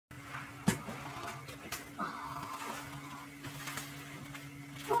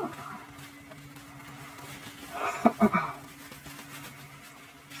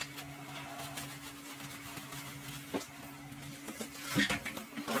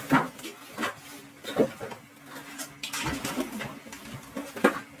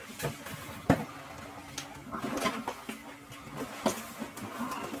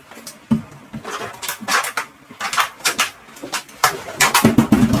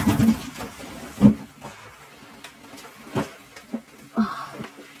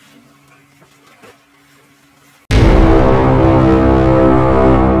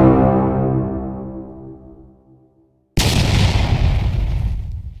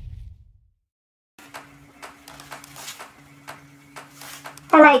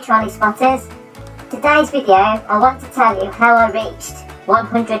Hello trolley spotters. Today's video I want to tell you how I reached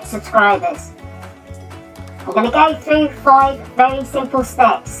 100 subscribers. I'm going to go through 5 very simple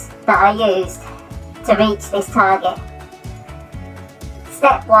steps that I used to reach this target.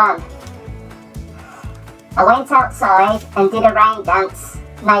 Step 1. I went outside and did a rain dance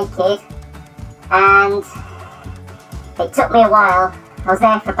naked, and it took me a while. I was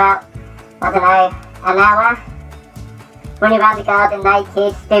there for about, I don't know, an hour, running around the garden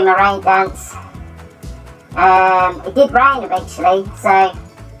naked, doing my rain dance. It did rain eventually, so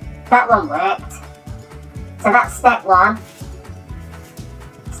that one worked. So that's step 1.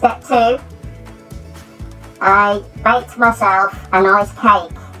 Step 2, I baked myself a nice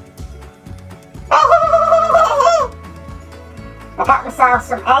cake. I got myself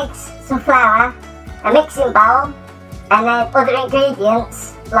some eggs, some flour, a mixing bowl, and then other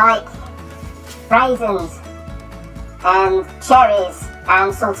ingredients like raisins and cherries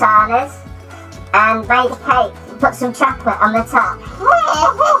and sultanas, and made a cake and put some chocolate on the top.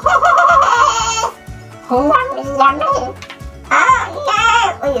 Yummy, yummy. Oh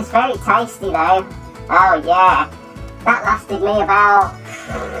no! Oh, it's very tasty though. Oh yeah. That lasted me about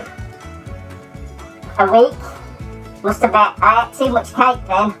a week. Must have been, I had too much cake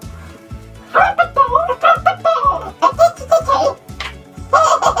then.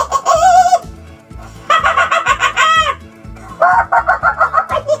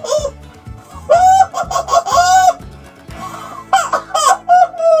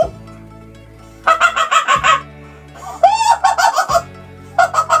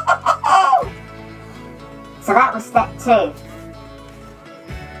 So that was step 2.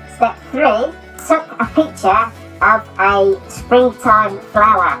 Step 3, took a picture of a springtime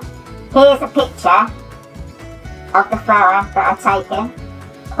flower. Here's a picture of the flower that I've taken.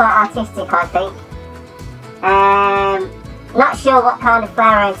 Quite artistic, I think. Not sure what kind of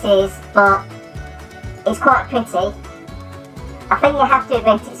flower it is, but it's quite pretty. I think you have to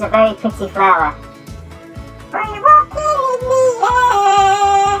admit it's a very pretty flower. We're walking in the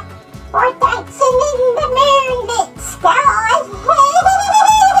air, we're dancing in the moonlit sky.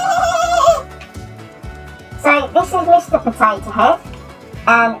 So this is Mr. Potato Head,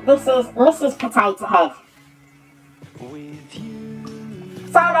 and this is Mrs. Potato Head.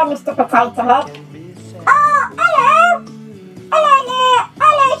 So hello, Mr. Potato Head. Oh, hello! Hello there!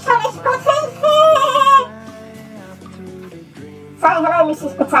 Hello, Thomas Potters! Say hello,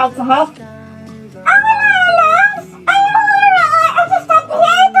 Mrs. Potato Head. Oh, hello, loves! Are you alright? I just had the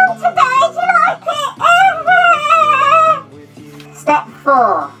hair done today, do you like it? Step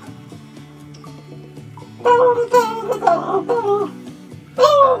 4. Ding ding ding ding,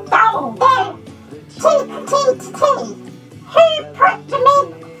 ding dong dong, teet teet teet. Who put them in?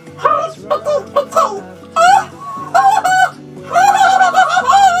 Who's bitty bitty?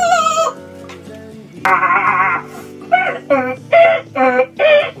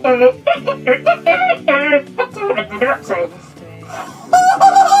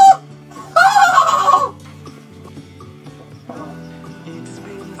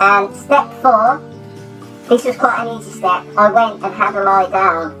 And step 4. This was quite an easy step. I went and had a lie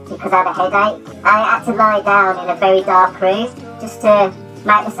down because I had a headache. I had to lie down in a very dark room just to make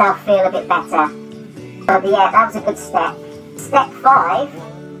myself feel a bit better. But yeah, that was a good step. Step 5,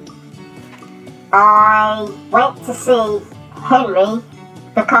 I went to see Henry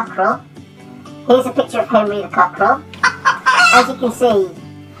the cockerel. Here's a picture of Henry the cockerel. As you can see,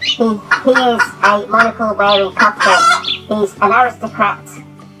 he is a monocle wearing cockerel. He's an aristocrat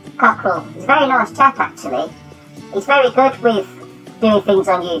cockerel. He's a very nice chap actually. He's very good with doing things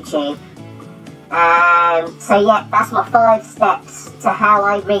on YouTube. So yeah, that's my 5 steps to how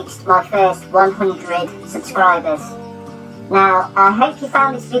I reached my first 100 subscribers. Now, I hope you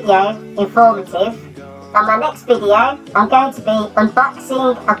found this video informative. On my next video, I'm going to be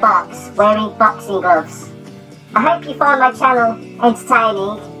unboxing a box wearing boxing gloves. I hope you find my channel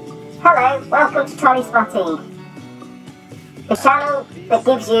entertaining. Hello, welcome to Trolley Spotting, the channel that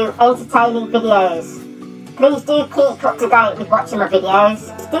gives you entertaining videos. Please do keep up to date with watching my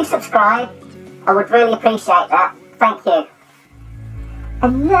videos. Do subscribe, I would really appreciate that. Thank you.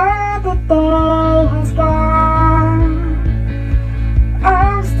 Another day has gone,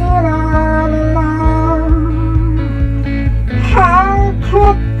 I'm still all alone. How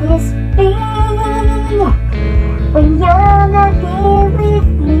could this be when you're not here with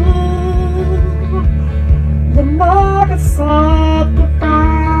me? You never said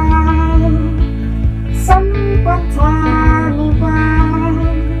goodbye. Someone tell me why.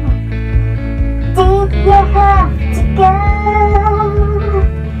 Did you have to go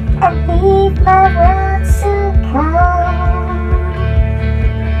and leave my world so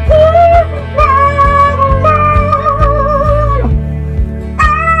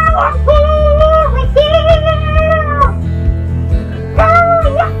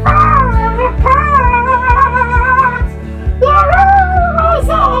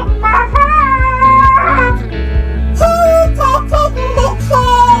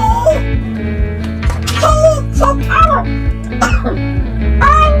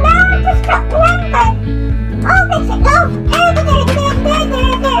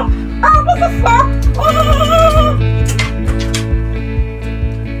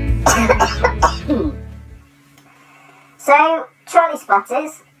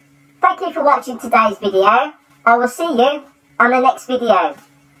matters. Thank you for watching today's video. I will see you on the next video.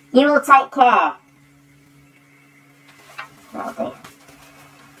 You will take care. That'll do.